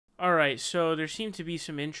All right, so there seem to be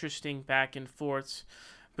some interesting back and forths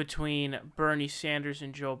between Bernie Sanders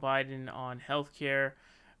and Joe Biden on healthcare.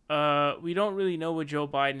 We don't really know what Joe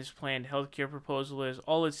Biden's planned healthcare proposal is.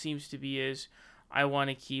 All it seems to be is, I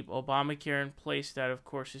want to keep Obamacare in place. That, of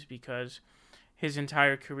course, is because his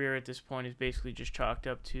entire career at this point is basically just chalked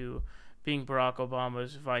up to being Barack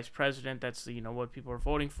Obama's vice president. That's what people are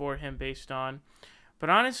voting for him based on. But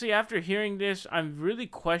honestly, after hearing this, I'm really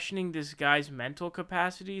questioning this guy's mental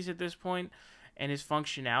capacities at this point and his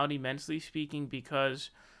functionality, mentally speaking, because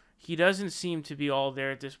he doesn't seem to be all there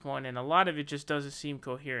at this point, and a lot of it just doesn't seem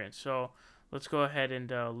coherent. So let's go ahead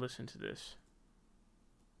and listen to this.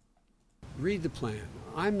 Read the plan.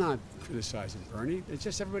 I'm not criticizing Bernie. It's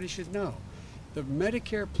just everybody should know. The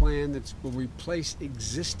Medicare plan that will replace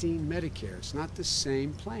existing Medicare. It's not the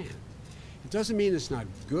same plan. It doesn't mean it's not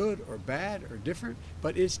good or bad or different,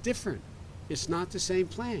 but it's different. It's not the same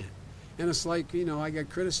plan. And it's like, I got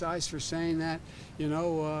criticized for saying that,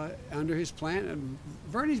 under his plan. And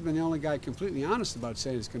Bernie's been the only guy completely honest about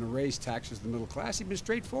saying it's going to raise taxes to the middle class. He's been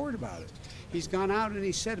straightforward about it. He's gone out and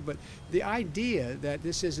he said it. But the idea that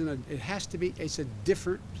this isn't it's a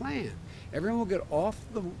different plan. Everyone will get off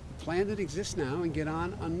the plan that exists now and get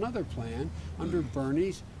on another plan under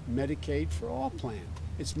Bernie's Medicaid for All plan.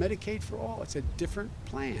 It's Medicaid for All. It's a different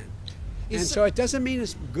plan. And so it doesn't mean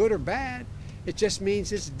it's good or bad. It just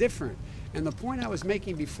means it's different. And the point I was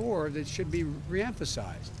making before that should be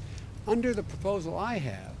reemphasized. Under the proposal I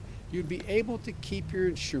have, you'd be able to keep your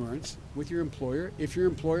insurance with your employer if your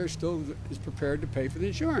employer still is prepared to pay for the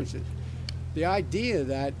insurance. The idea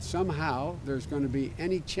that somehow there's going to be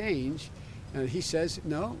any change, he says,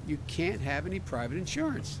 no, you can't have any private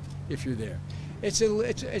insurance if you're there. It's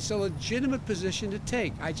a legitimate position to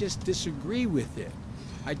take. I just disagree with it.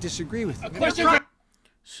 I disagree with it.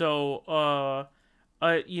 So,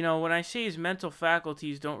 when I say his mental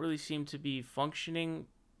faculties don't really seem to be functioning,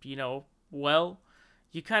 well,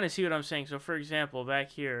 you kind of see what I'm saying. So, for example, back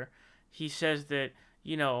here, he says that,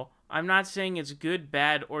 I'm not saying it's good,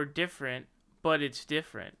 bad, or different, but it's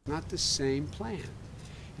different. Not the same plan.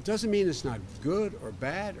 It doesn't mean it's not good or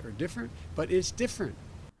bad or different, but it's different.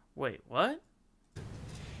 Wait, what?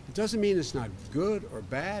 It doesn't mean it's not good or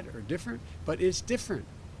bad or different, but it's different.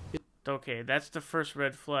 Okay, that's the first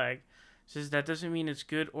red flag. It says that doesn't mean it's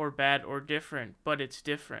good or bad or different, but it's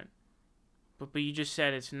different. But you just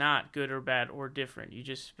said it's not good or bad or different.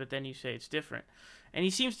 But then you say it's different. And he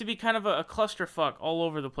seems to be kind of a clusterfuck all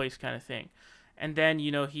over the place kind of thing. And then,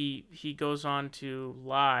 he goes on to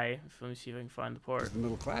lie. Let me see if I can find the part. The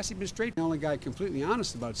middle class, he's been straight. The only guy completely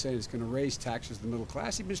honest about saying it's going to raise taxes to the middle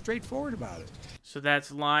class. He's been straightforward about it. So that's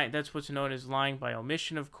lying. That's what's known as lying by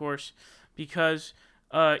omission, of course, because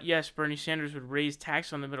yes, Bernie Sanders would raise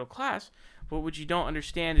tax on the middle class, but what you don't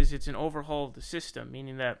understand is it's an overhaul of the system,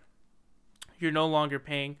 meaning that you're no longer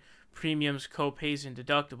paying premiums, co-pays, and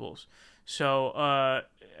deductibles. So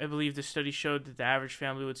I believe the study showed that the average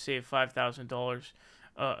family would save $5,000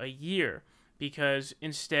 a year, because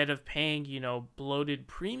instead of paying, bloated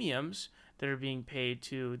premiums that are being paid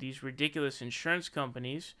to these ridiculous insurance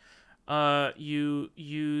companies, you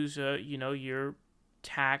use, your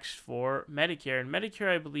tax for Medicare. And Medicare,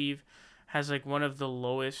 I believe, has like one of the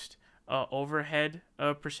lowest overhead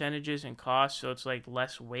percentages and costs, so it's like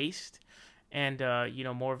less waste. And,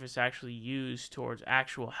 more of it's actually used towards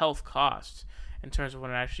actual health costs in terms of when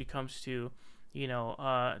it actually comes to,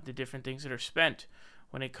 the different things that are spent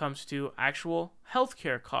when it comes to actual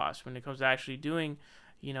healthcare costs, when it comes to actually doing,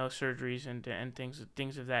 surgeries and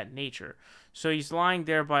things of that nature. So he's lying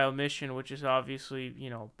there by omission, which is obviously,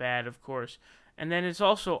 bad, of course. And then it's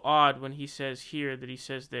also odd when he says here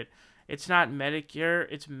that it's not Medicare,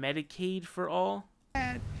 it's Medicaid for all.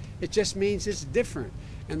 It just means it's different.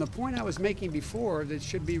 And the point I was making before that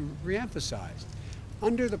should be reemphasized.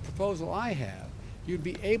 Under the proposal I have, you'd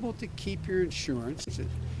be able to keep your insurance.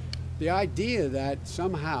 The idea that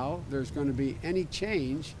somehow there's going to be any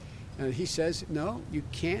change, he says, no, you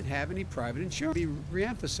can't have any private insurance. Be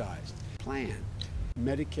reemphasized. Plan.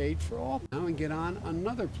 Medicaid for All now and get on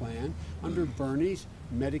another plan under Bernie's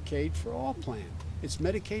Medicaid for All plan. It's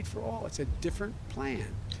Medicaid for All. It's a different plan.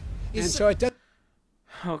 And so it does.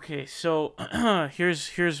 Okay, so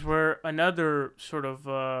here's where another sort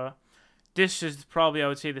of this is probably, I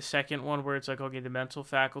would say, the second one where it's like, okay, the mental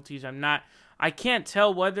faculties. I can't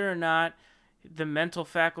tell whether or not the mental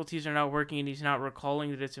faculties are not working and he's not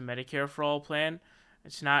recalling that it's a Medicare for All plan.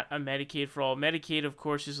 It's not a Medicaid for All. Medicaid, of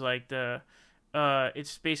course, is like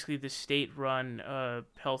it's basically the state-run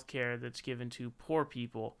healthcare that's given to poor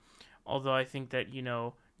people. Although I think that,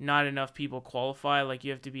 not enough people qualify. Like, you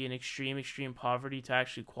have to be in extreme poverty to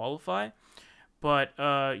actually qualify. but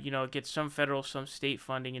it gets some federal, some state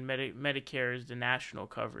funding, and Medicare is the national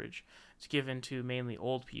coverage. It's given to mainly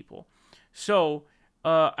old people. So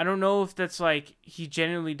I don't know if that's like he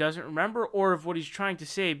genuinely doesn't remember or if what he's trying to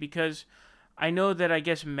say, because I know that I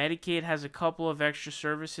guess Medicaid has a couple of extra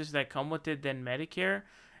services that come with it than Medicare,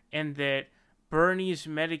 and that Bernie's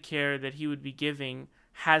Medicare that he would be giving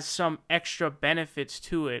has some extra benefits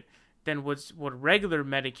to it than what regular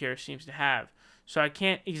Medicare seems to have. So I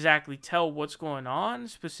can't exactly tell what's going on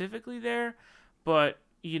specifically there, but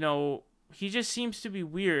he just seems to be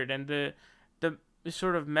weird, and the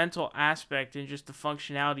sort of mental aspect and just the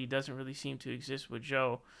functionality doesn't really seem to exist with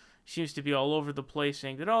Joe. He seems to be all over the place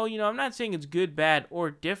saying that, I'm not saying it's good, bad,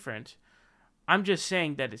 or different. I'm just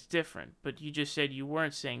saying that it's different. But you just said you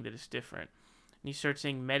weren't saying that it's different. And he starts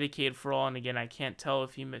saying Medicaid for all, and again, I can't tell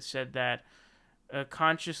if he said that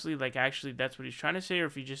consciously, like actually that's what he's trying to say, or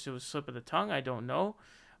if it was a slip of the tongue. I don't know.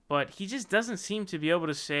 But he just doesn't seem to be able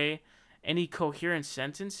to say any coherent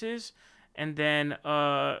sentences. And then,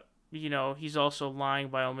 he's also lying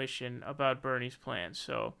by omission about Bernie's plans.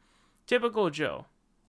 So, typical Joe.